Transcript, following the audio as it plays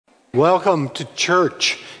Welcome to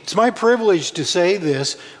church. It's my privilege to say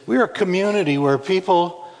this. We're a community where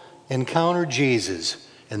people encounter Jesus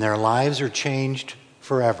and their lives are changed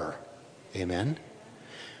forever. Amen.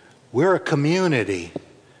 We're a community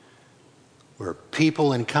where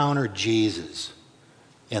people encounter Jesus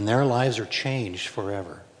and their lives are changed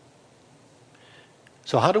forever.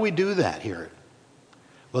 So how do we do that here?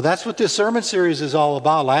 Well, that's what this sermon series is all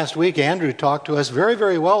about. Last week, Andrew talked to us very,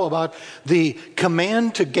 very well about the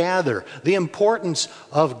command to gather, the importance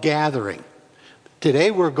of gathering. Today,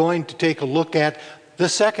 we're going to take a look at the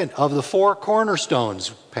second of the four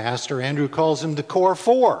cornerstones. Pastor Andrew calls them the core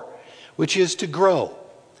four, which is to grow,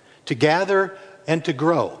 to gather and to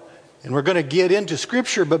grow. And we're going to get into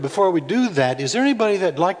Scripture, but before we do that, is there anybody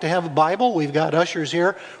that'd like to have a Bible? We've got ushers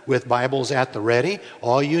here with Bibles at the ready.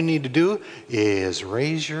 All you need to do is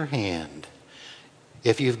raise your hand.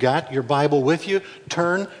 If you've got your Bible with you,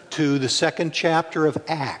 turn to the second chapter of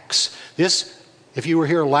Acts. This, if you were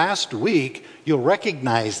here last week, you'll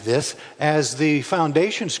recognize this as the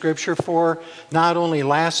foundation scripture for not only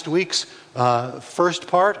last week's first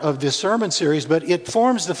part of this sermon series, but it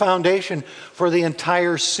forms the foundation for the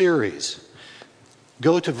entire series.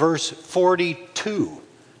 Go to verse 42,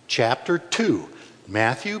 chapter 2,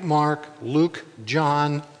 Matthew, Mark, Luke,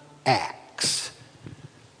 John, Acts.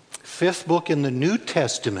 Fifth book in the New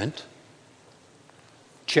Testament,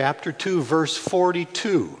 chapter 2, verse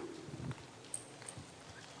 42.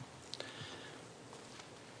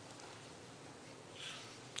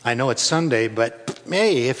 I know it's Sunday, but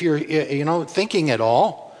hey, if you're thinking at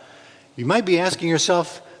all, you might be asking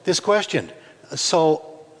yourself this question.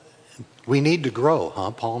 So, we need to grow, huh,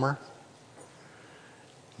 Palmer?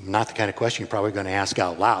 Not the kind of question you're probably going to ask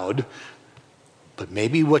out loud, but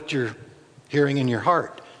maybe what you're hearing in your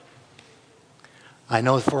heart. I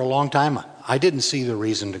know for a long time, I didn't see the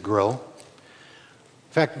reason to grow. In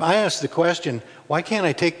fact, I asked the question, why can't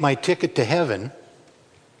I take my ticket to heaven,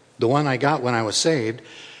 the one I got when I was saved,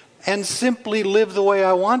 and simply live the way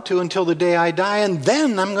I want to until the day I die, and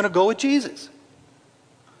then I'm going to go with Jesus?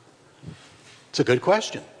 It's a good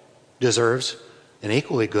question. Deserves an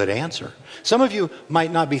equally good answer. Some of you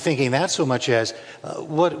might not be thinking that so much as,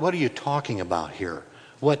 what are you talking about here?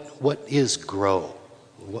 What is grow?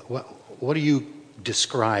 What do you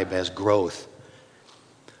describe as growth?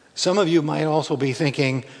 Some of you might also be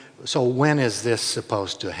thinking, so when is this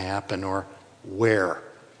supposed to happen, or where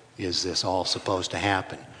is this all supposed to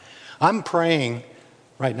happen? I'm praying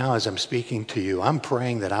right now as I'm speaking to you, I'm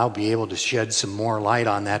praying that I'll be able to shed some more light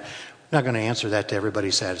on that. I'm not going to answer that to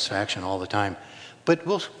everybody's satisfaction all the time, but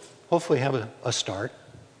we'll hopefully have a start.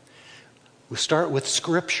 We'll start with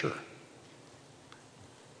Scripture.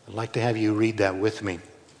 I'd like to have you read that with me.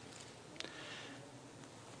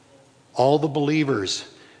 All the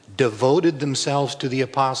believers devoted themselves to the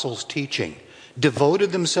apostles' teaching,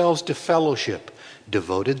 devoted themselves to fellowship,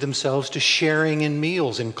 devoted themselves to sharing in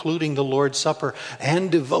meals, including the Lord's Supper, and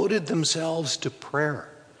devoted themselves to prayer.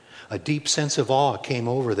 A deep sense of awe came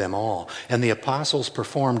over them all, and the apostles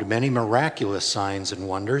performed many miraculous signs and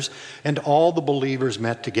wonders, and all the believers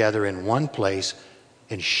met together in one place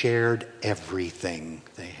and shared everything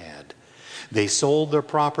they had. They sold their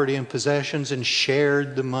property and possessions and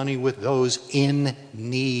shared the money with those in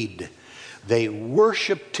need. They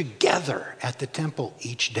worshiped together at the temple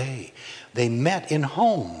each day. They met in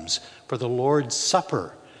homes for the Lord's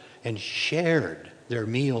Supper and shared their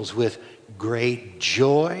meals with great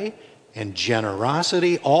joy and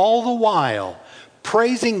generosity, all the while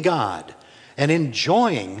praising God and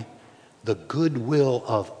enjoying the goodwill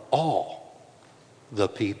of all the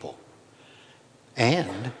people.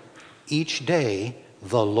 And each day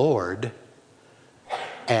the Lord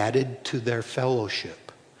added to their fellowship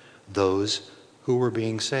those who were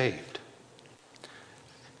being saved.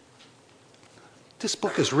 This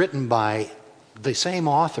book is written by the same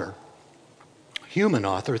author, human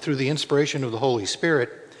author, through the inspiration of the Holy Spirit,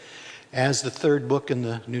 as the third book in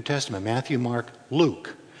the New Testament, Matthew, Mark,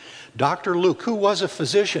 Luke. Dr. Luke, who was a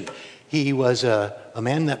physician, he was a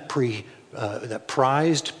man that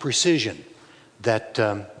prized precision, that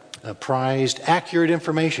prized accurate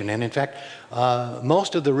information. And in fact,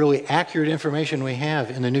 most of the really accurate information we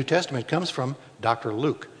have in the New Testament comes from Dr.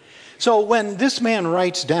 Luke. So when this man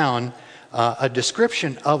writes down a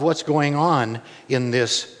description of what's going on in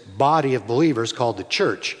this body of believers called the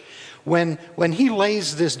church, when he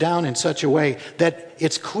lays this down in such a way that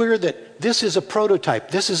it's clear that this is a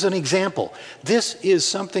prototype, this is an example, this is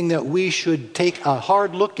something that we should take a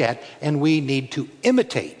hard look at and we need to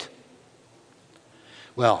imitate.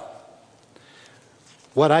 Well,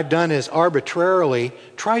 what I've done is arbitrarily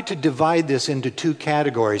tried to divide this into two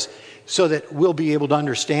categories. so that we'll be able to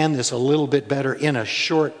understand this a little bit better in a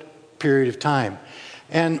short period of time.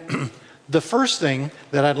 And the first thing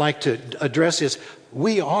that I'd like to address is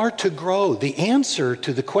we are to grow. The answer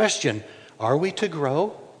to the question, are we to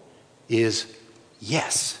grow, is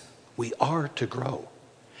yes, we are to grow.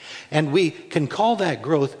 And we can call that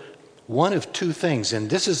growth one of two things, and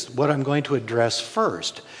this is what I'm going to address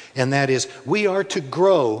first, and that is we are to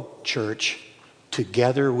grow, church,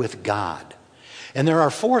 together with God. And there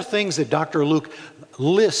are four things that Dr. Luke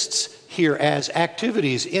lists here as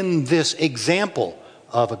activities in this example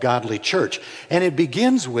of a godly church. And it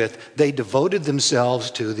begins with they devoted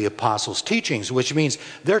themselves to the apostles' teachings, which means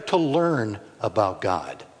they're to learn about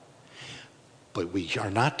God. But we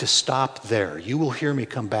are not to stop there. You will hear me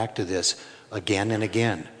come back to this again and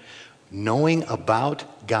again. Knowing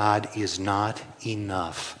about God is not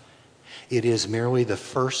enough. It is merely the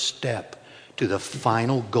first step to the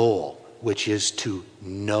final goal, which is to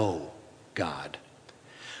know God.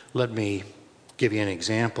 Let me give you an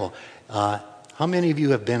example. How many of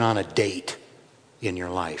you have been on a date in your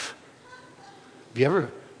life? Have you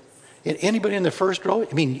ever? Anybody in the first row?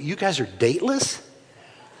 I mean, you guys are dateless?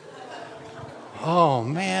 Oh,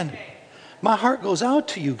 man. My heart goes out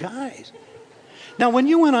to you guys. Now, when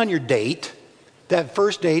you went on your date, that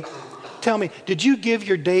first date, tell me, did you give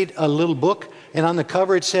your date a little book and on the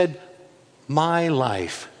cover it said, "My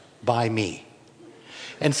Life by Me"?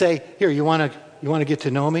 And say, "Here, you want to get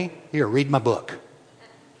to know me? Here, read my book."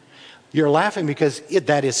 You're laughing because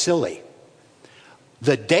that is silly.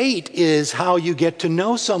 The date is how you get to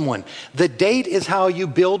know someone. The date is how you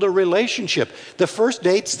build a relationship. The first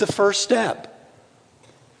date's the first step.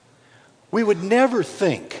 We would never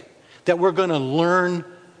think that we're going to learn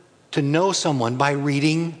to know someone by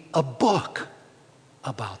reading a book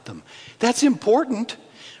about them. That's important.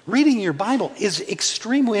 Reading your Bible is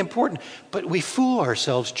extremely important, but we fool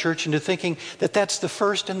ourselves, church, into thinking that that's the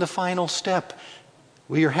first and the final step.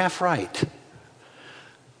 Well, you're half right.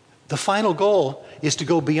 The final goal is to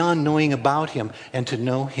go beyond knowing about him and to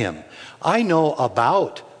know him. I know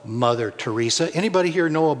about Mother Teresa. Anybody here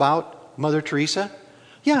know about Mother Teresa?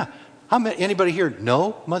 Yeah. Anybody here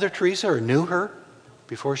know Mother Teresa or knew her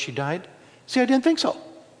before she died? See, I didn't think so.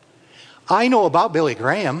 I know about Billy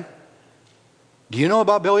Graham. Do you know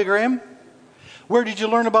about Billy Graham? Where did you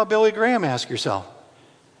learn about Billy Graham, ask yourself?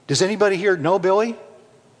 Does anybody here know Billy?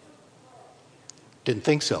 Didn't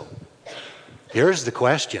think so. Here's the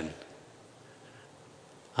question.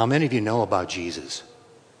 How many of you know about Jesus?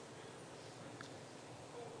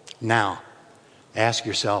 Now, ask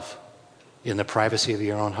yourself in the privacy of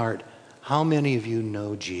your own heart, how many of you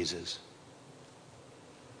know Jesus?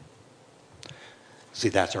 See,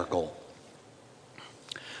 that's our goal.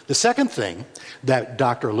 The second thing that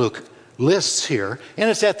Dr. Luke lists here, and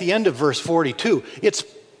it's at the end of verse 42, it's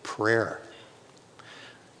prayer.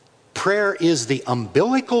 Prayer is the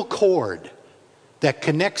umbilical cord that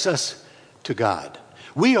connects us to God.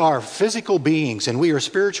 We are physical beings and we are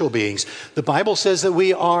spiritual beings. The Bible says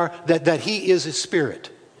that that he is a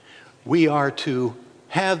spirit. We are to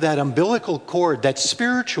have that umbilical cord, that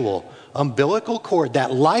spiritual umbilical cord,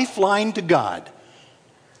 that lifeline to God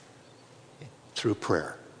through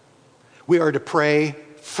prayer. We are to pray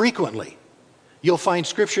frequently. You'll find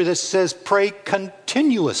scripture that says pray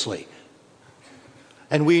continuously.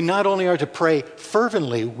 And we not only are to pray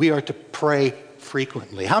fervently, we are to pray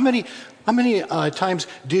frequently. How many times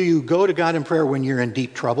do you go to God in prayer when you're in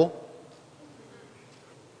deep trouble?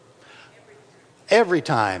 Every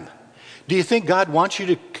time. Do you think God wants you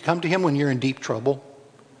to come to him when you're in deep trouble?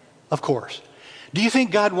 Of course. Do you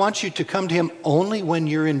think God wants you to come to him only when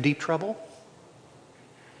you're in deep trouble?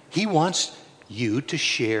 He wants you to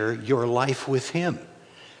share your life with him.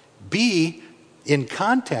 Be in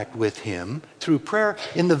contact with him through prayer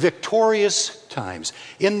in the victorious times,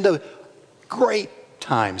 in the great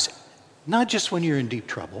times, not just when you're in deep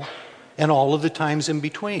trouble, and all of the times in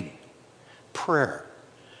between. Prayer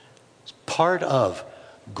is part of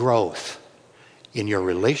growth in your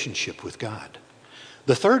relationship with God.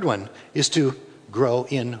 The third one is to grow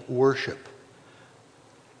in worship.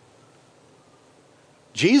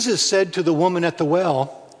 Jesus said to the woman at the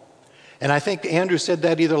well, and I think Andrew said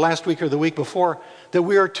that either last week or the week before, that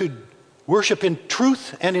we are to worship in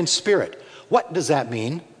truth and in spirit. What does that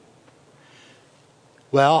mean?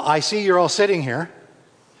 Well, I see you're all sitting here.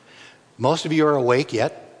 Most of you are awake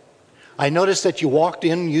yet. I noticed that you walked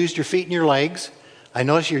in, used your feet and your legs. I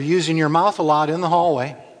noticed you're using your mouth a lot in the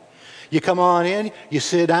hallway. You come on in, you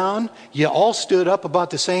sit down, you all stood up about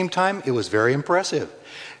the same time. It was very impressive.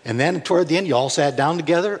 And then toward the end, you all sat down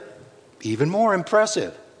together. Even more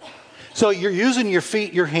impressive. So you're using your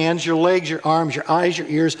feet, your hands, your legs, your arms, your eyes, your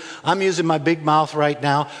ears. I'm using my big mouth right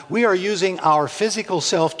now. We are using our physical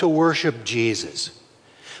self to worship Jesus.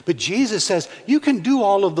 But Jesus says you can do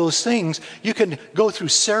all of those things. You can go through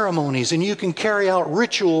ceremonies and you can carry out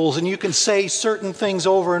rituals and you can say certain things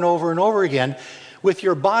over and over and over again with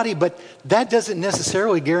your body, but that doesn't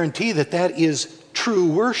necessarily guarantee that that is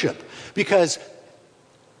true worship. Because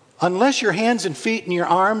unless your hands and feet and your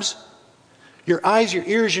arms, your eyes, your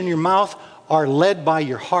ears, and your mouth are led by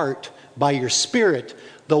your heart, by your spirit,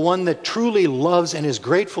 the one that truly loves and is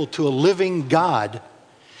grateful to a living God,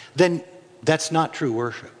 then that's not true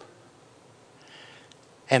worship.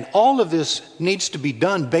 And all of this needs to be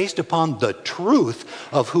done based upon the truth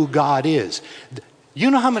of who God is. You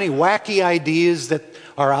know how many wacky ideas that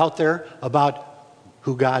are out there about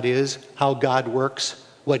who God is, how God works,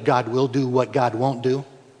 what God will do, what God won't do?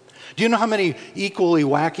 Do you know how many equally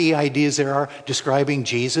wacky ideas there are describing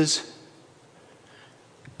Jesus?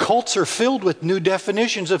 Cults are filled with new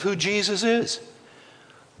definitions of who Jesus is.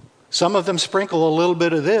 Some of them sprinkle a little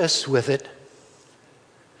bit of this with it.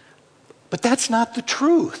 But that's not the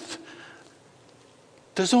truth.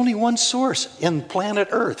 There's only one source in planet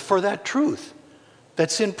Earth for that truth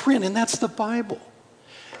that's in print, and that's the Bible.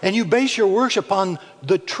 And you base your worship on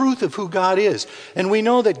the truth of who God is. And we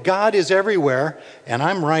know that God is everywhere, and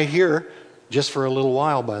I'm right here just for a little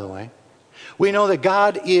while, by the way. We know that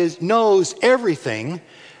God knows everything,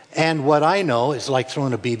 and what I know is like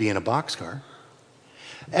throwing a BB in a boxcar.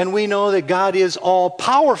 And we know that God is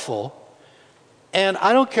all-powerful, and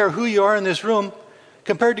I don't care who you are in this room,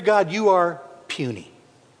 compared to God, you are puny.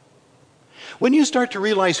 When you start to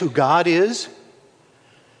realize who God is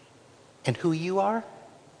and who you are,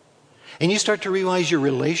 and you start to realize your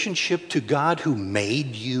relationship to God who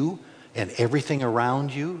made you and everything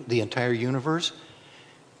around you, the entire universe,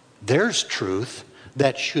 there's truth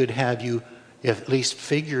that should have you, at least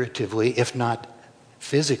figuratively, if not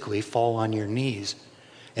physically, fall on your knees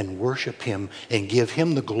and worship Him and give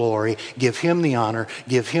Him the glory, give Him the honor,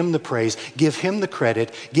 give Him the praise, give Him the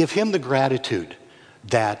credit, give Him the gratitude.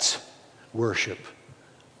 That's worship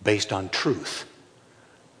based on truth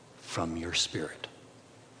from your spirit.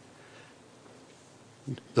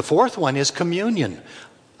 The fourth one is communion.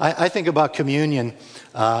 I think about communion.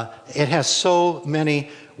 It has so many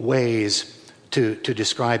ways to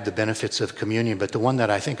describe the benefits of communion, but the one that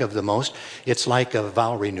I think of the most, it's like a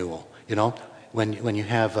vow renewal. You know, when you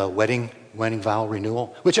have a wedding vow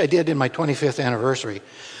renewal, which I did in my 25th anniversary.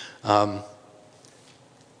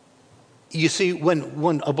 You see,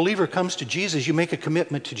 when a believer comes to Jesus, you make a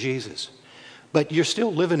commitment to Jesus, but you're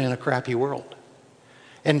still living in a crappy world,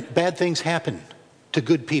 and bad things happen to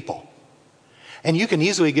good people. And you can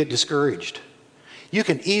easily get discouraged. You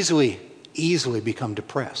can easily become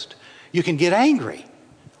depressed. You can get angry.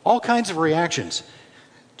 All kinds of reactions.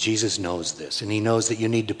 Jesus knows this, and He knows that you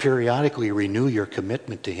need to periodically renew your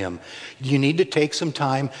commitment to Him. You need to take some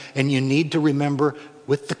time, and you need to remember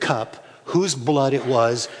with the cup whose blood it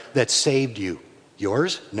was that saved you.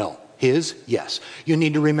 Yours? No. His? Yes. You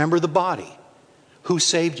need to remember the body. Who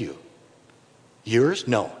saved you? Yours?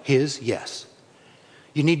 No. His? Yes.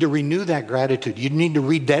 You need to renew that gratitude. You need to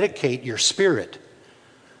rededicate your spirit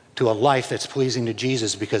to a life that's pleasing to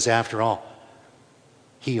Jesus, because after all,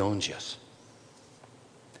 He owns you.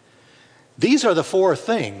 These are the four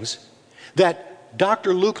things that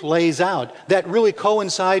Dr. Luke lays out that really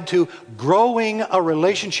coincide to growing a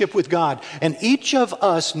relationship with God. And each of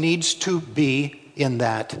us needs to be in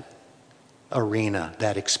that arena,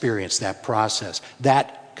 that experience, that process,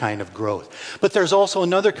 that kind of growth. But there's also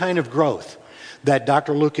another kind of growth that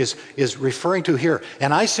Dr. Luke is referring to here.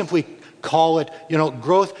 And I simply call it,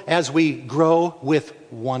 growth as we grow with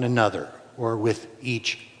one another or with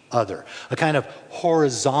each other. A kind of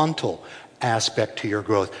horizontal aspect to your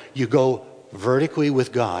growth. You go vertically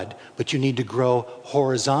with God, but you need to grow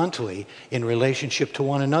horizontally in relationship to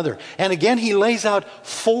one another. And again, he lays out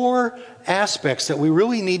four aspects that we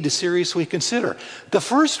really need to seriously consider. The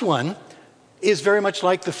first one is very much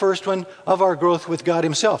like the first one of our growth with God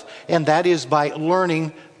Himself, and that is by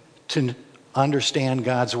learning to understand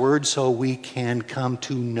God's Word so we can come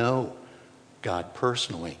to know God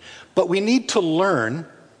personally. But we need to learn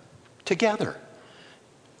together.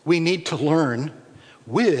 We need to learn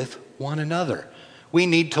with one another. We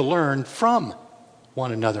need to learn from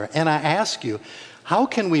one another. And I ask you, how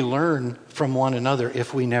can we learn from one another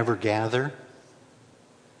if we never gather?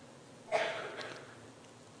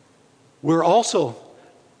 We're also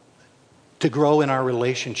to grow in our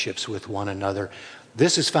relationships with one another.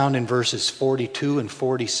 This is found in verses 42 and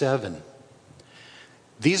 47.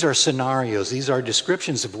 These are scenarios. These are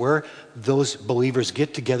descriptions of where those believers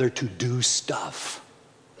get together to do stuff.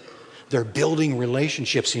 They're building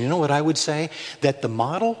relationships. And you know what I would say? That the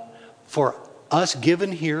model for us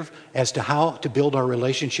given here as to how to build our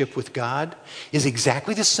relationship with God is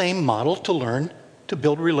exactly the same model to learn to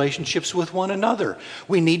build relationships with one another.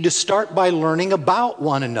 We need to start by learning about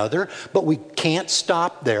one another, but we can't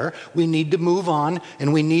stop there. We need to move on,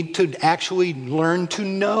 and we need to actually learn to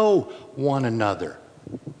know one another.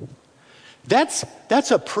 That's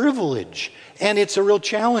a privilege, and it's a real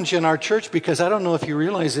challenge in our church, because I don't know if you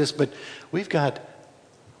realize this, but we've got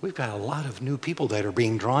a lot of new people that are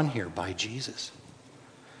being drawn here by Jesus.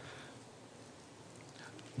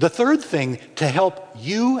 The third thing to help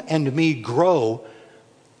you and me grow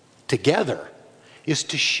together is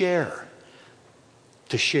to share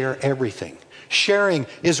everything. Sharing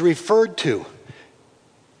is referred to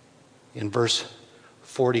in verse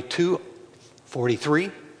 42,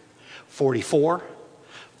 43, 44,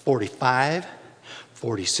 45,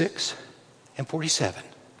 46, and 47.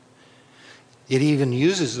 It even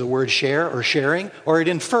uses the word share or sharing, or it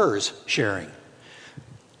infers sharing.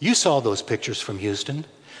 You saw those pictures from Houston.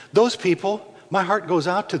 Those people, my heart goes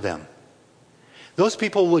out to them. Those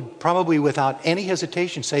people would probably, without any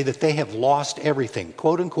hesitation, say that they have lost everything,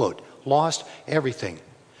 quote unquote, lost everything.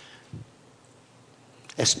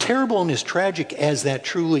 As terrible and as tragic as that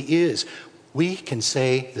truly is, we can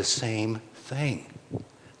say the same thing.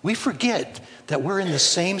 We forget that we're in the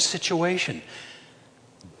same situation.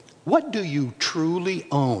 What do you truly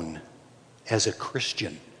own as a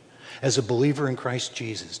Christian, as a believer in Christ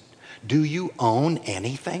Jesus? Do you own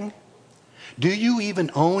anything? Do you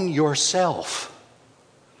even own yourself?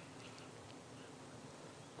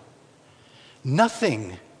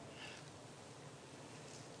 Nothing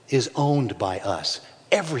is owned by us.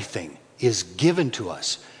 Everything is given to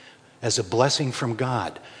us as a blessing from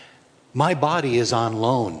God. My body is on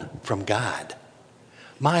loan from God.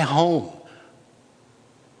 My home,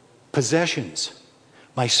 possessions,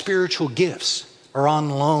 my spiritual gifts are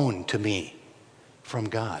on loan to me from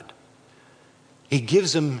God. He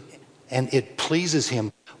gives them, and it pleases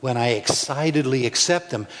him when I excitedly accept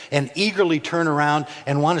them and eagerly turn around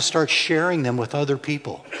and want to start sharing them with other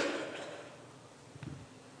people.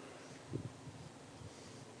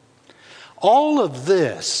 All of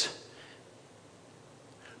this,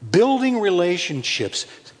 building relationships,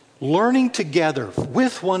 learning together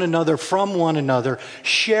with one another, from one another,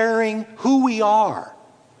 sharing who we are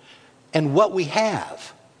and what we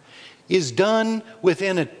have, is done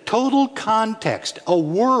within a total context, a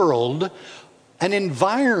world, an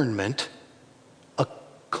environment, a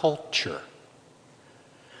culture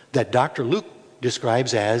that Dr. Luke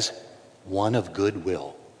describes as one of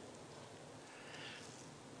goodwill.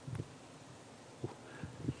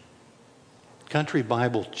 Country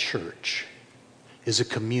Bible Church is a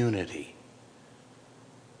community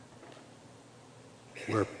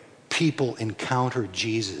where people encounter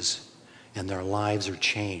Jesus and their lives are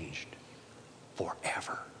changed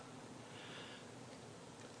forever.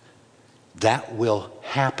 That will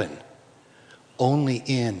happen only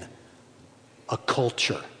in a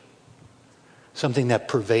culture, something that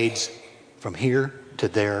pervades from here to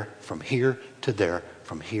there, from here to there,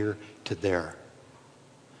 from here to there.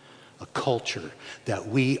 A culture that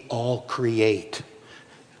we all create.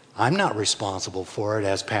 I'm not responsible for it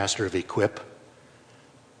as pastor of Equip.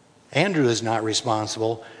 Andrew is not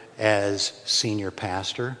responsible as senior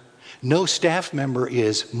pastor. No staff member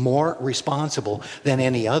is more responsible than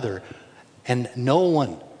any other. And no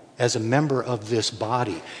one, as a member of this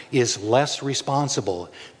body, is less responsible.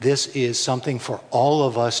 This is something for all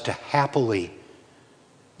of us to happily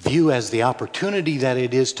view as the opportunity that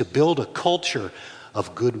it is to build a culture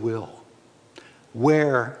of goodwill,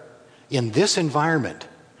 where in this environment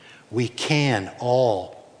we can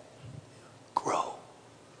all grow.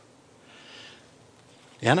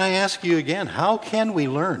 And I ask you again, how can we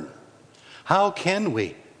learn? How can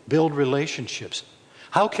we build relationships?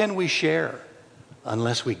 How can we share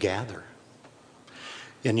unless we gather?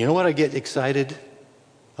 And you know what I get excited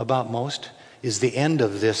about most is the end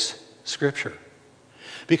of this scripture.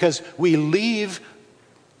 Because we leave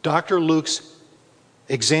Dr. Luke's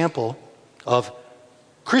example of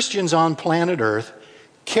Christians on planet Earth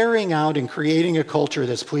carrying out and creating a culture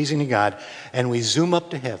that's pleasing to God, and we zoom up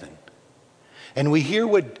to heaven. And we hear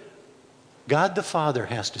what God the Father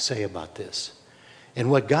has to say about this.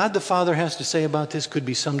 And what God the Father has to say about this could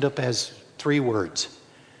be summed up as 3 words.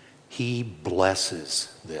 He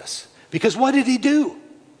blesses this. Because what did he do?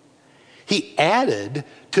 He added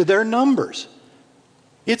to their numbers.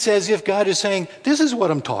 It's as if God is saying, this is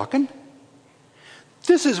what I'm talking.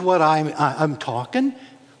 This is what I'm talking.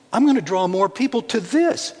 I'm going to draw more people to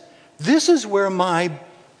this. This is where my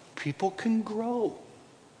people can grow.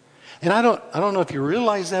 And I don't know if you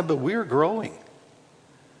realize that, but we're growing.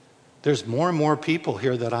 There's more and more people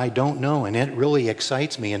here that I don't know, and it really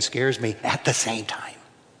excites me and scares me at the same time.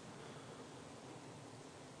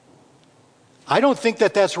 I don't think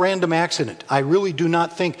that that's random accident. I really do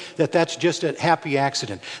not think that that's just a happy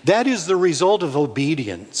accident. That is the result of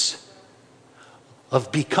obedience,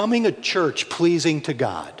 of becoming a church pleasing to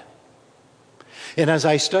God. And as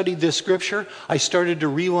I studied this scripture, I started to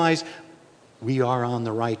realize we are on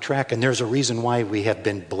the right track, and there's a reason why we have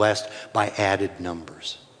been blessed by added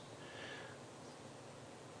numbers.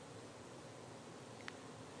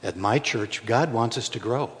 At my church, God wants us to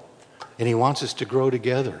grow, and He wants us to grow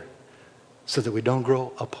together so that we don't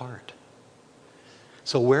grow apart.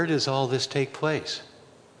 So where does all this take place?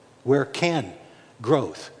 Where can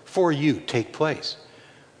growth for you take place?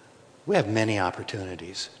 We have many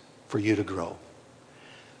opportunities for you to grow.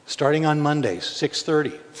 Starting on Mondays,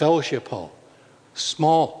 6:30, Fellowship Hall,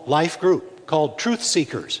 small life group called Truth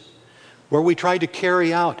Seekers, where we try to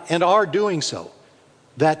carry out, and are doing so,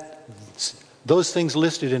 those things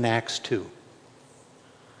listed in Acts 2.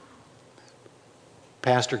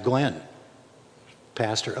 Pastor Glenn,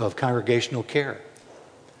 pastor of Congregational Care,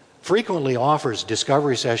 frequently offers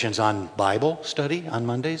discovery sessions on Bible study on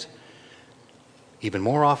Mondays. Even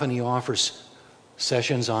more often, he offers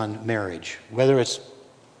sessions on marriage, whether it's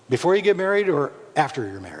before you get married or after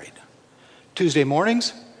you're married. Tuesday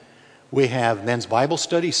mornings, we have men's Bible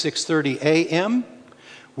study, 6:30 a.m.,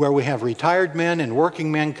 where we have retired men and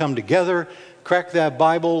working men come together, crack that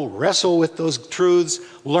Bible, wrestle with those truths,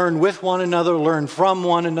 learn with one another, learn from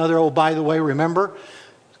one another. Oh, by the way, remember,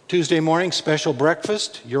 Tuesday morning, special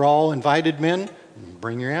breakfast. You're all invited, men.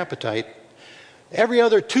 Bring your appetite. Every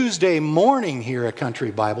other Tuesday morning here at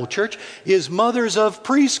Country Bible Church is Mothers of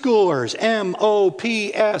Preschoolers,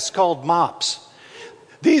 MOPS, called MOPS.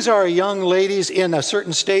 These are young ladies in a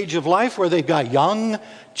certain stage of life where they've got young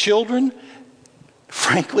children.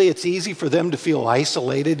 Frankly, it's easy for them to feel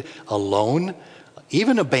isolated, alone,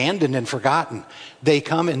 even abandoned and forgotten. They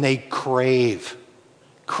come and they crave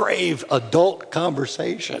adult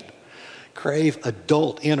conversation, crave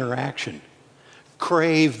adult interaction,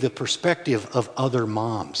 crave the perspective of other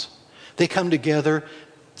moms. They come together,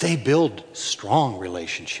 they build strong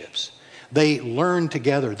relationships. They learn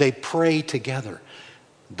together, they pray together.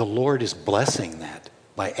 The Lord is blessing that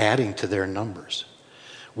by adding to their numbers.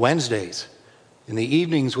 Wednesdays, in the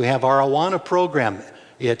evenings, we have our Awana program.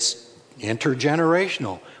 It's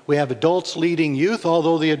intergenerational. We have adults leading youth,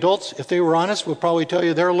 although the adults, if they were honest, will probably tell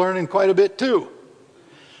you they're learning quite a bit too.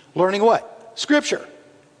 Learning what? Scripture.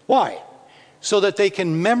 Why? So that they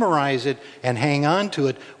can memorize it and hang on to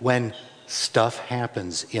it when stuff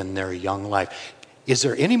happens in their young life. Is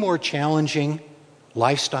there any more challenging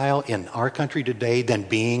lifestyle in our country today than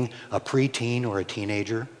being a preteen or a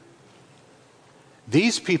teenager?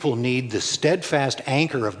 These people need the steadfast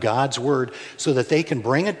anchor of God's Word so that they can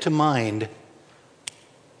bring it to mind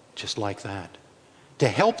just like that, to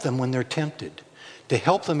help them when they're tempted, to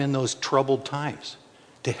help them in those troubled times,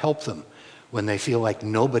 to help them when they feel like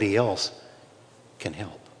nobody else can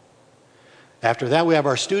help. After that, we have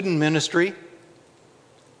our student ministry,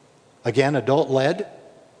 again, adult-led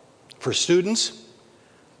for students.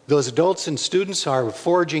 Those adults and students are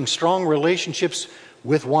forging strong relationships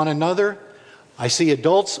with one another. I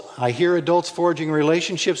hear adults forging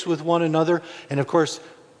relationships with one another, and of course,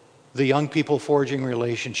 the young people forging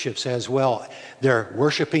relationships as well. They're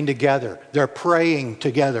worshiping together, they're praying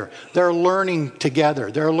together, they're learning together,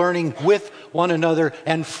 they're learning with one another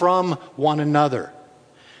and from one another.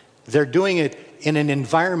 They're doing it in an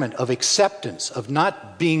environment of acceptance, of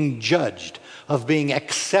not being judged, of being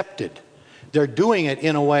accepted. They're doing it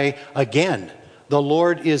in a way, again, the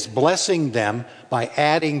Lord is blessing them by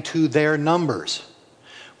adding to their numbers.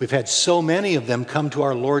 We've had so many of them come to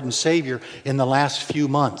our Lord and Savior in the last few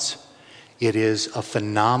months. It is a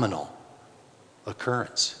phenomenal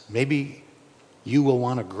occurrence. Maybe you will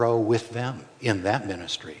want to grow with them in that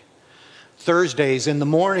ministry. Thursdays in the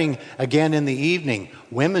morning, again in the evening,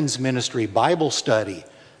 women's ministry, Bible study,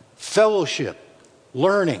 fellowship,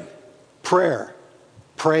 learning, prayer,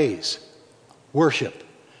 praise, worship.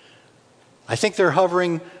 I think they're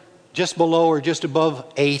hovering just below or just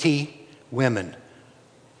above 80 women.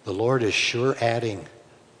 The Lord is sure adding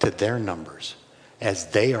to their numbers as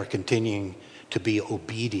they are continuing to be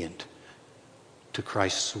obedient to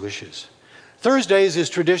Christ's wishes. Thursdays is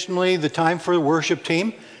traditionally the time for the worship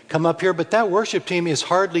team. Come up here, but that worship team is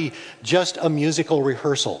hardly just a musical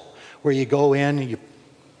rehearsal where you go in, you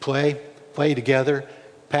play together,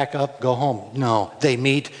 pack up, go home. No, they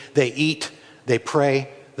meet, they eat, they pray,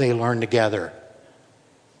 they learn together.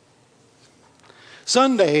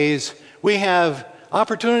 Sundays, we have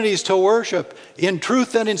opportunities to worship in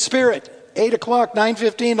truth and in spirit. 8 o'clock,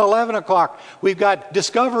 9:15, 11 o'clock. We've got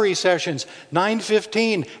discovery sessions,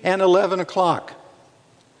 9:15 and 11 o'clock.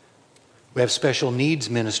 We have special needs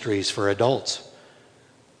ministries for adults.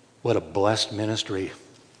 What a blessed ministry,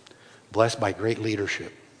 blessed by great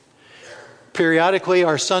leadership. Periodically,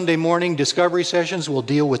 our Sunday morning discovery sessions will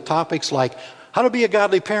deal with topics like how to be a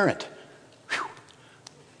godly parent,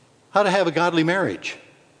 how to have a godly marriage,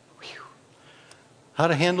 how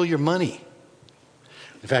to handle your money.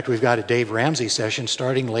 In fact, we've got a Dave Ramsey session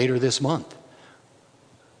starting later this month.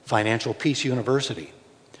 Financial Peace University.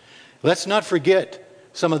 Let's not forget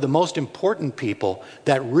some of the most important people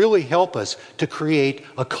that really help us to create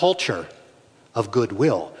a culture of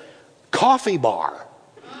goodwill. Coffee Bar.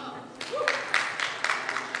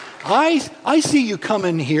 I see you come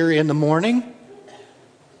in here in the morning.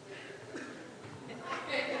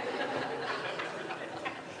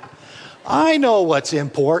 I know what's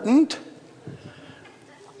important.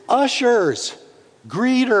 Ushers,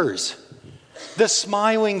 greeters, the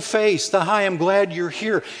smiling face, the hi, I'm glad you're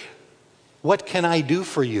here. What can I do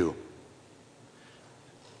for you?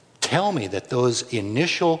 Tell me that those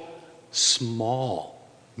initial small,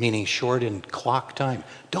 meaning short in clock time,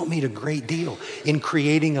 don't mean a great deal in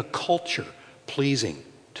creating a culture pleasing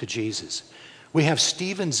to Jesus. We have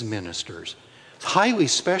Stephen's ministers, highly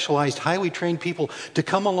specialized, highly trained people to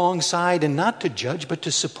come alongside and not to judge, but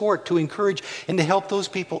to support, to encourage, and to help those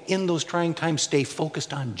people in those trying times stay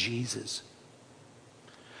focused on Jesus.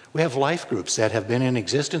 We have life groups that have been in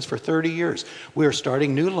existence for 30 years. We are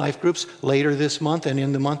starting new life groups later this month and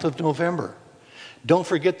in the month of November. Don't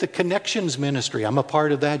forget the Connections Ministry. I'm a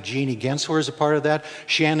part of that. Jeannie Gensler is a part of that.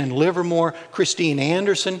 Shannon Livermore, Christine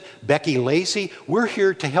Anderson, Becky Lacey. We're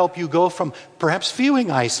here to help you go from perhaps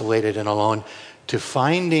feeling isolated and alone to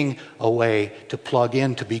finding a way to plug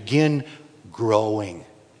in, to begin growing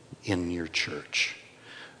in your church.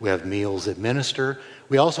 We have Meals that Minister.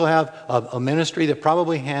 We also have a ministry that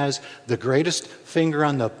probably has the greatest finger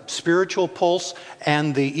on the spiritual pulse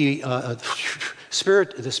and the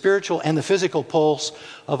spiritual and the physical pulse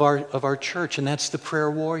of our church, and that's the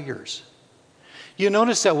Prayer Warriors. You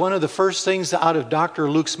notice that one of the first things out of Dr.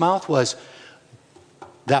 Luke's mouth was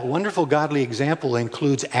that wonderful godly example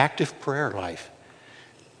includes active prayer life.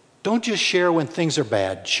 Don't just share when things are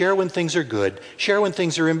bad. Share when things are good. Share when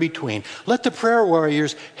things are in between. Let the prayer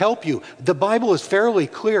warriors help you. The Bible is fairly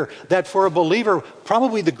clear that for a believer,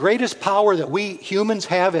 probably the greatest power that we humans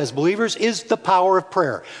have as believers is the power of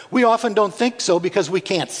prayer. We often don't think so because we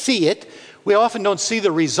can't see it. We often don't see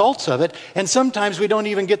the results of it. And sometimes we don't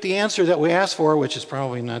even get the answer that we asked for, which is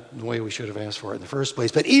probably not the way we should have asked for it in the first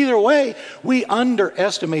place. But either way, we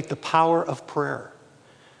underestimate the power of prayer.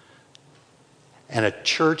 And a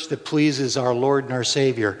church that pleases our Lord and our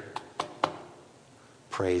Savior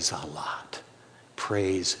prays a lot,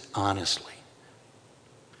 prays honestly.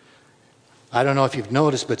 I don't know if you've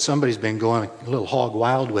noticed, but somebody's been going a little hog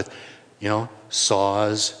wild with,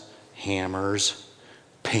 saws, hammers,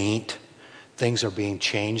 paint. Things are being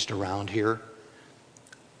changed around here.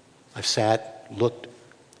 I've sat, looked.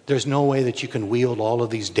 There's no way that you can wield all of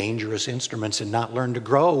these dangerous instruments and not learn to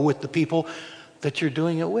grow with the people that you're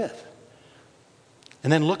doing it with.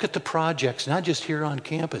 And then look at the projects, not just here on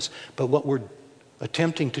campus, but what we're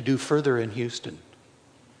attempting to do further in Houston.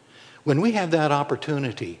 When we have that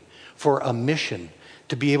opportunity for a mission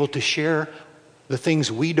to be able to share the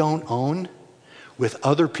things we don't own with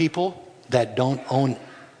other people that don't own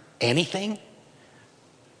anything,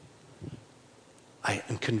 I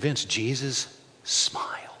am convinced Jesus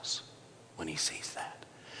smiles when he sees that.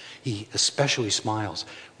 He especially smiles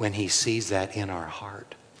when he sees that in our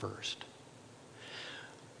heart first.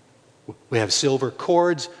 We have silver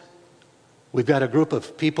cords. We've got a group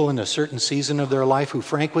of people in a certain season of their life who,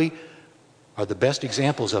 frankly, are the best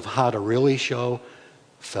examples of how to really show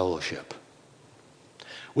fellowship.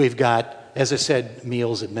 We've got, as I said,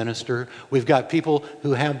 Meals that Minister. We've got people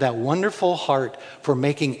who have that wonderful heart for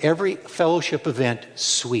making every fellowship event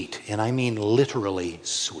sweet, and I mean literally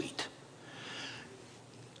sweet.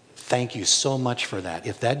 Thank you so much for that.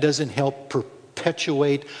 If that doesn't help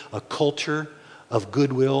perpetuate a culture of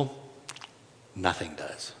goodwill, nothing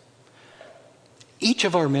does. Each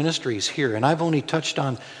of our ministries here, and I've only touched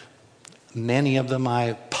on many of them. I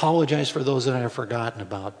apologize for those that I have forgotten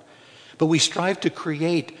about. But we strive to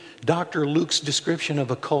create Dr. Luke's description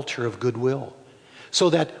of a culture of goodwill so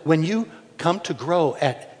that when you come to grow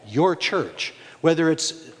at your church, whether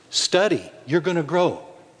it's study, you're going to grow.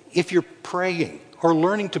 If you're praying or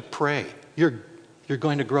learning to pray, you're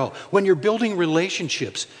going to grow. When you're building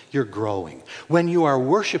relationships, you're growing. When you are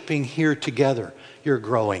worshiping here together, you're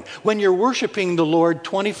growing. When you're worshiping the Lord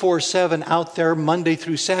 24/7 out there Monday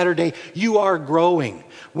through Saturday, you are growing.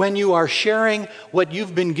 When you are sharing what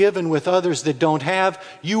you've been given with others that don't have,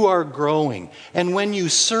 you are growing. And when you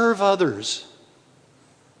serve others,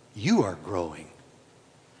 you are growing.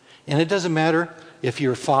 And it doesn't matter if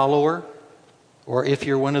you're a follower or if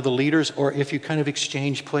you're one of the leaders or if you kind of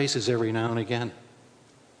exchange places every now and again.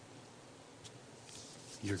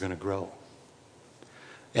 You're going to grow.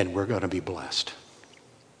 And we're going to be blessed.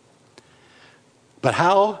 But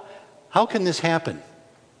how can this happen?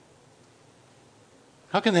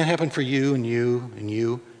 How can that happen for you and you and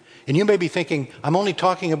you? And you may be thinking, I'm only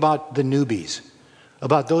talking about the newbies,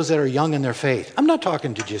 about those that are young in their faith. I'm not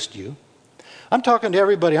talking to just you. I'm talking to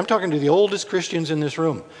everybody. I'm talking to the oldest Christians in this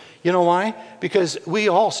room. You know why? Because we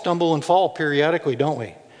all stumble and fall periodically, don't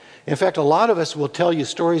we? In fact, a lot of us will tell you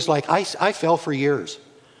stories like, I fell for years.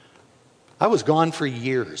 I was gone for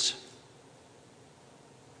years.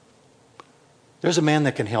 There's a man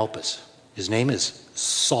that can help us. His name is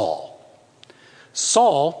Saul.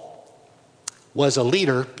 Saul was a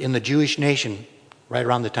leader in the Jewish nation right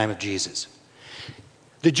around the time of Jesus.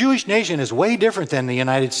 The Jewish nation is way different than the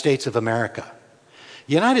United States of America.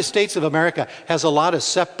 The United States of America has a lot of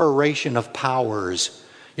separation of powers.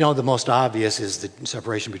 You know, the most obvious is the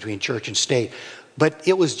separation between church and state. But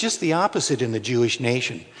it was just the opposite in the Jewish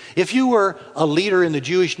nation. If you were a leader in the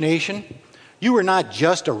Jewish nation, you were not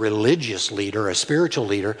just a religious leader, a spiritual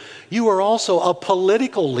leader. You were also a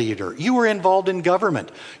political leader. You were involved in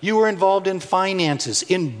government. You were involved in finances,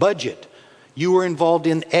 in budget. You were involved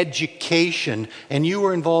in education. And you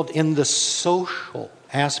were involved in the social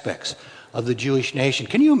aspects of the Jewish nation.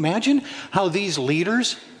 Can you imagine how these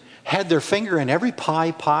leaders had their finger in every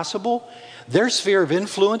pie possible? Their sphere of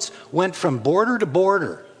influence went from border to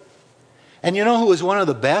border. And you know who was one of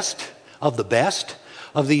the best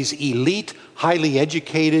of these elite, highly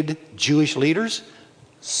educated Jewish leaders?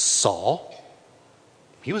 Saul.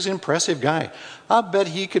 He was an impressive guy. I bet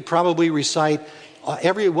he could probably recite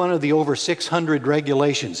every one of the over 600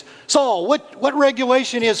 regulations. Saul, what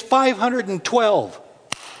regulation is 512?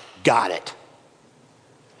 Got it.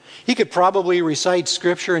 He could probably recite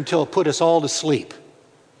scripture until it put us all to sleep.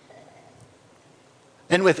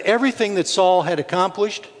 And with everything that Saul had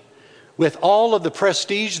accomplished, with all of the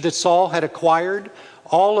prestige that Saul had acquired,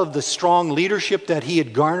 all of the strong leadership that he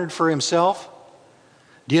had garnered for himself,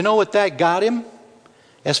 do you know what that got him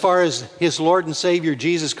as far as his Lord and Savior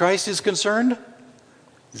Jesus Christ is concerned?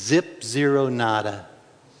 Zip, zero, nada.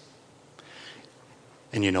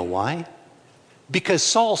 And you know why? Because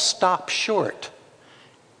Saul stopped short.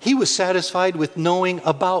 He was satisfied with knowing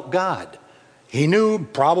about God. He knew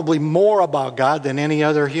probably more about God than any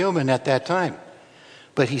other human at that time.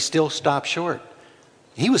 But he still stopped short.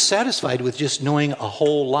 He was satisfied with just knowing a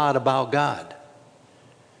whole lot about God.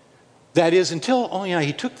 That is, until,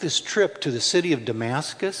 he took this trip to the city of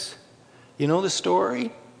Damascus. You know the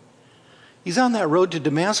story? He's on that road to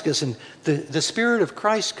Damascus, and the Spirit of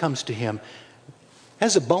Christ comes to him,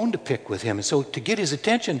 has a bone to pick with him. And so to get his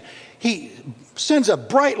attention, he sends a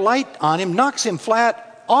bright light on him, knocks him flat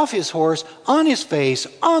off his horse, on his face,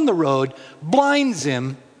 on the road, blinds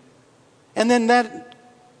him. And then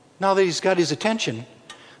now that he's got his attention,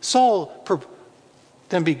 Saul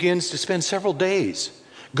then begins to spend several days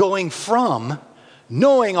going from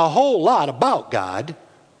knowing a whole lot about God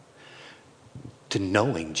to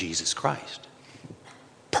knowing Jesus Christ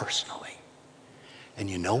personally. And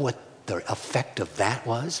you know what the effect of that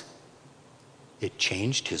was? It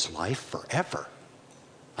changed his life forever.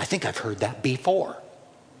 I think I've heard that before.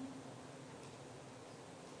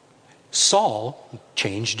 Saul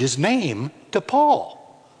changed his name to Paul.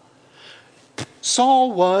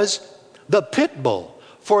 Saul was the pit bull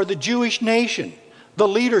for the Jewish nation, the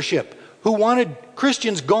leadership who wanted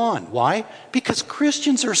Christians gone. Why? Because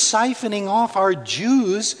Christians are siphoning off our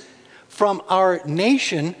Jews from our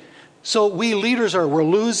nation. So we leaders we're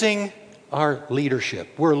losing our leadership.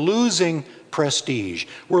 We're losing prestige.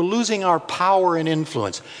 We're losing our power and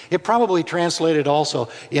influence. It probably translated also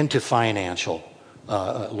into financial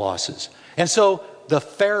losses. And so the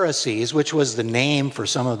Pharisees, which was the name for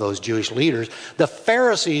some of those Jewish leaders, the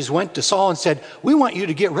Pharisees went to Saul and said, we want you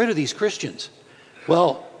to get rid of these Christians.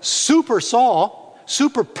 Well, super Saul,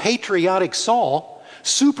 super patriotic Saul,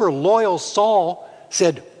 super loyal Saul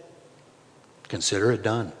said, consider it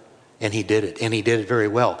done. And he did it, and he did it very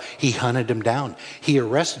well. He hunted them down. He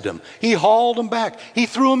arrested them. He hauled them back. He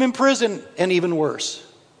threw them in prison, and even worse.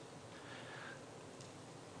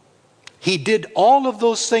 He did all of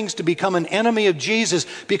those things to become an enemy of Jesus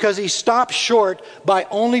because he stopped short by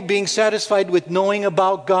only being satisfied with knowing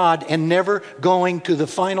about God and never going to the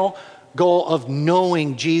final goal of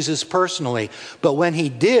knowing Jesus personally. But when he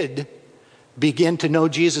did begin to know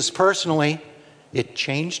Jesus personally, it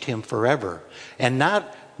changed him forever. And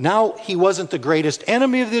now he wasn't the greatest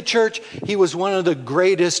enemy of the church. He was one of the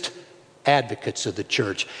greatest advocates of the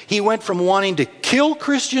church. He went from wanting to kill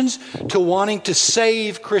Christians to wanting to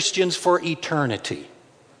save Christians for eternity.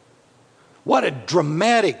 What a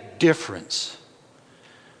dramatic difference.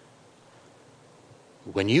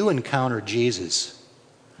 When you encounter Jesus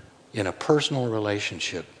in a personal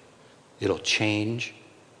relationship, it'll change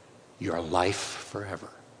your life forever.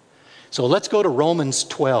 So let's go to Romans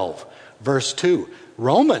 12, verse 2.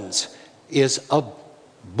 Romans is a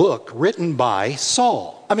book written by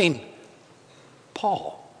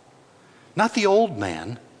Paul. Not the old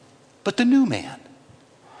man, but the new man.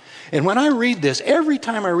 And when I read this, every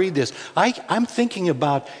time I read this, I'm thinking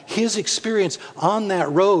about his experience on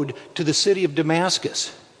that road to the city of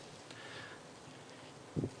Damascus.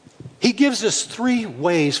 He gives us 3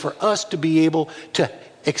 ways for us to be able to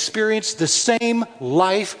experience the same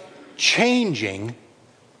life-changing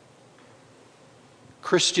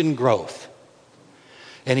Christian growth.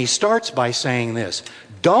 And he starts by saying this: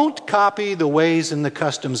 don't copy the ways and the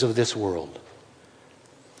customs of this world.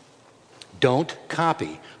 Don't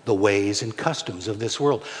copy the ways and customs of this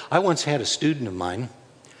world. I once had a student of mine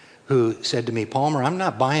who said to me, Palmer, I'm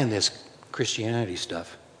not buying this Christianity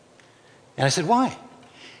stuff. And I said, why?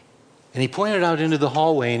 And he pointed out into the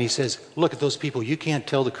hallway and he says, look at those people. You can't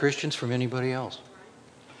tell the Christians from anybody else.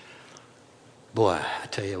 Boy, I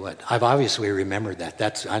tell you what, I've obviously remembered that.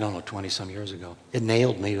 That's, 20-some years ago. It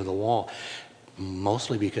nailed me to the wall,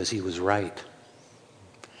 mostly because he was right.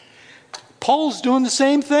 Paul's doing the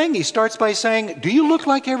same thing. He starts by saying, do you look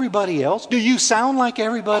like everybody else? Do you sound like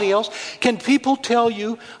everybody else? Can people tell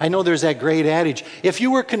you? I know there's that great adage, if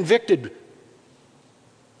you were convicted,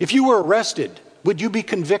 if you were arrested, would you be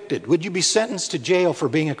convicted? Would you be sentenced to jail for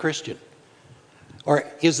being a Christian? Or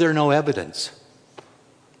is there no evidence?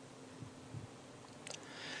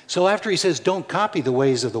 So after he says, don't copy the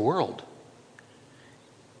ways of the world,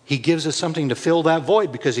 he gives us something to fill that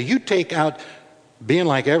void, because if you take out being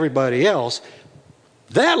like everybody else,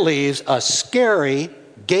 that leaves a scary,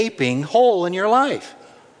 gaping hole in your life.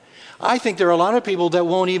 I think there are a lot of people that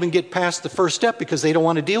won't even get past the first step because they don't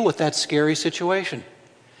want to deal with that scary situation.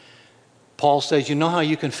 Paul says, you know how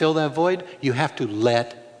you can fill that void? You have to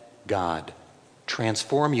let God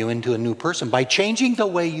transform you into a new person by changing the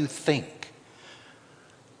way you think.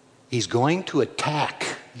 He's going to attack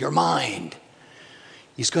your mind.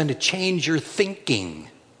 He's going to change your thinking.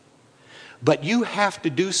 But you have to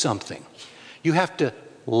do something. You have to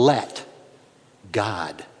let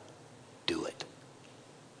God do it,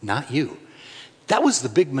 not you. That was the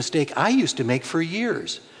big mistake I used to make for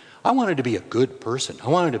years. I wanted to be a good person. I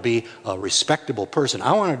wanted to be a respectable person.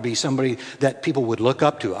 I wanted to be somebody that people would look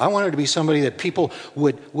up to. I wanted to be somebody that people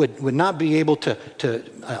would not be able to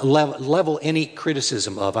level any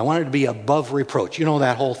criticism of. I wanted to be above reproach. You know,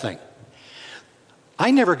 that whole thing.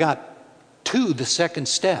 I never got to the second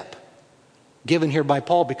step given here by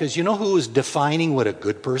Paul, because you know who was defining what a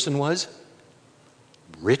good person was?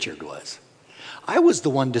 Richard was. I was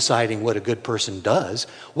the one deciding what a good person does,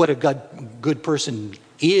 what a good person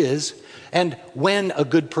is, and when a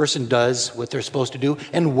good person does what they're supposed to do,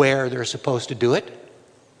 and where they're supposed to do it.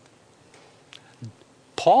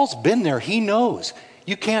 Paul's been there. He knows.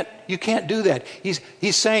 You can't do that.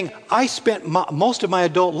 He's saying, I spent most of my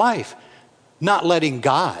adult life not letting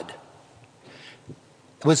God.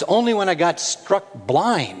 It was only when I got struck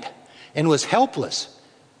blind and was helpless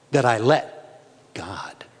that I let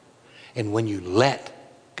God. And when you let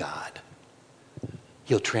God,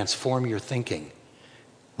 He'll transform your thinking,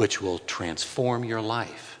 which will transform your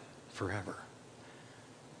life forever.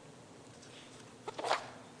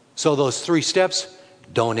 So those 3 steps: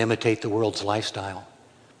 don't imitate the world's lifestyle.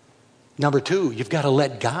 Number 2, you've got to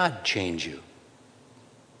let God change you.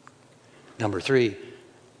 Number 3,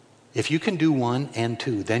 if you can do 1 and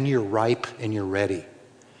 2, then you're ripe and you're ready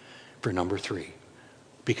for number 3,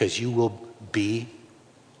 because you'll be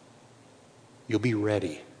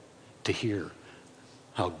ready to hear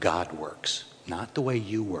how God works, not the way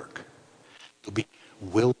you work. You'll be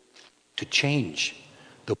willing to change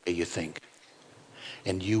the way you think.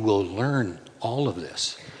 And you will learn all of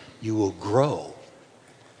this. You will grow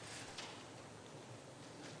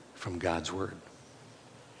from God's Word.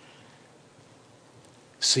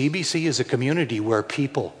 CBC is a community where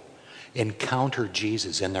people encounter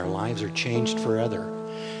Jesus and their lives are changed forever.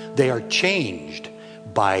 They are changed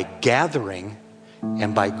by gathering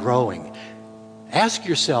and by growing. Ask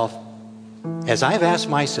yourself, as I've asked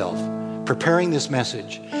myself, preparing this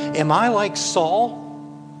message, am I like Saul?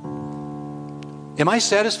 Am I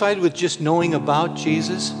satisfied with just knowing about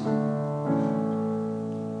Jesus?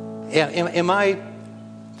 Am I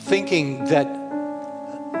thinking that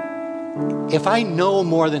if I know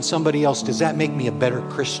more than somebody else, does that make me a better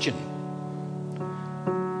Christian?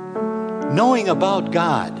 Knowing about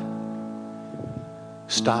God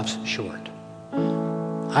stops short.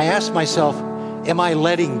 I ask myself, am I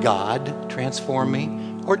letting God transform me,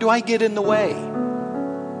 or do I get in the way?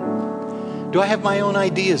 Do I have my own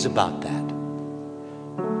ideas about that?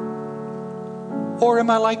 Or am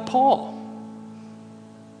I like Paul?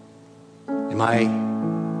 Am I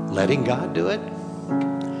letting God do it?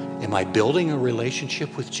 Am I building a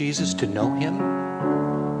relationship with Jesus to know Him?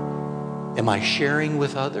 Am I sharing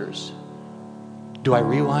with others? Do I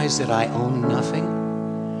realize that I own nothing?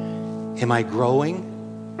 Am I growing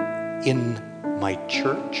in my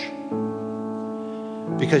church?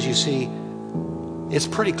 Because you see, it's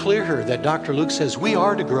pretty clear here that Dr. Luke says we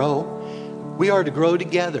are to grow. We are to grow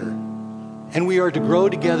together. And we are to grow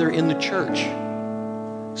together in the church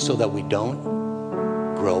so that we don't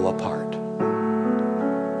grow apart.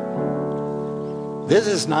 This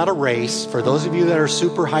is not a race. For those of you that are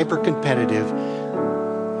super hyper competitive,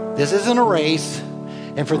 this isn't a race.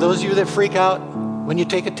 And for those of you that freak out when you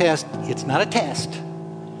take a test, it's not a test.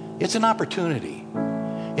 It's an opportunity.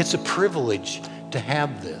 It's a privilege to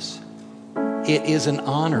have this. It is an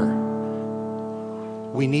honor.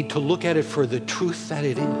 We need to look at it for the truth that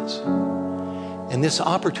it is. And this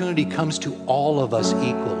opportunity comes to all of us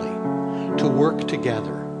equally to work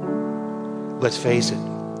together. Let's face it,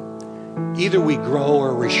 either we grow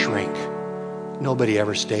or we shrink. Nobody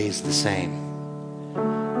ever stays the same.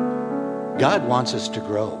 God wants us to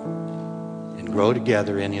grow and grow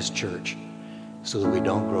together in His church so that we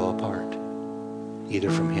don't grow apart, either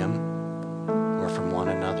from Him or from one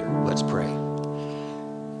another. Let's pray.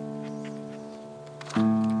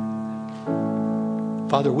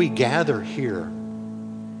 Father, we gather here.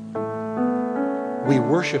 We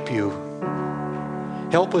worship You.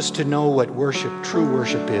 Help us to know what worship, true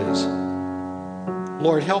worship is.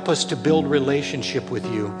 Lord, help us to build relationship with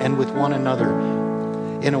You and with one another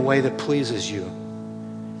in a way that pleases You.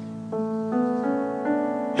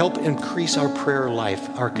 Help increase our prayer life,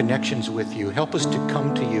 our connections with You. Help us to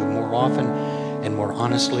come to You more often and more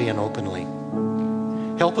honestly and openly.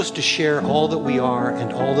 Help us to share all that we are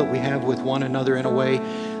and all that we have with one another in a way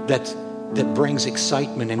that brings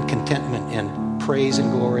excitement and contentment and praise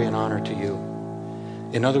and glory and honor to You.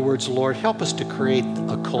 In other words, Lord, help us to create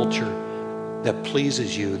a culture that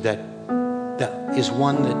pleases You, that is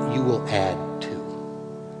one that You will add to.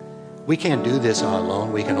 We can't do this all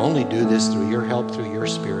alone. We can only do this through Your help, through Your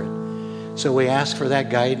Spirit. So we ask for that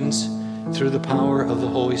guidance through the power of the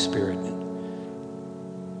Holy Spirit.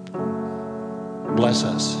 Bless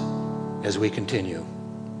us as we continue.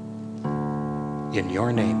 In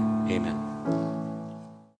Your name, amen.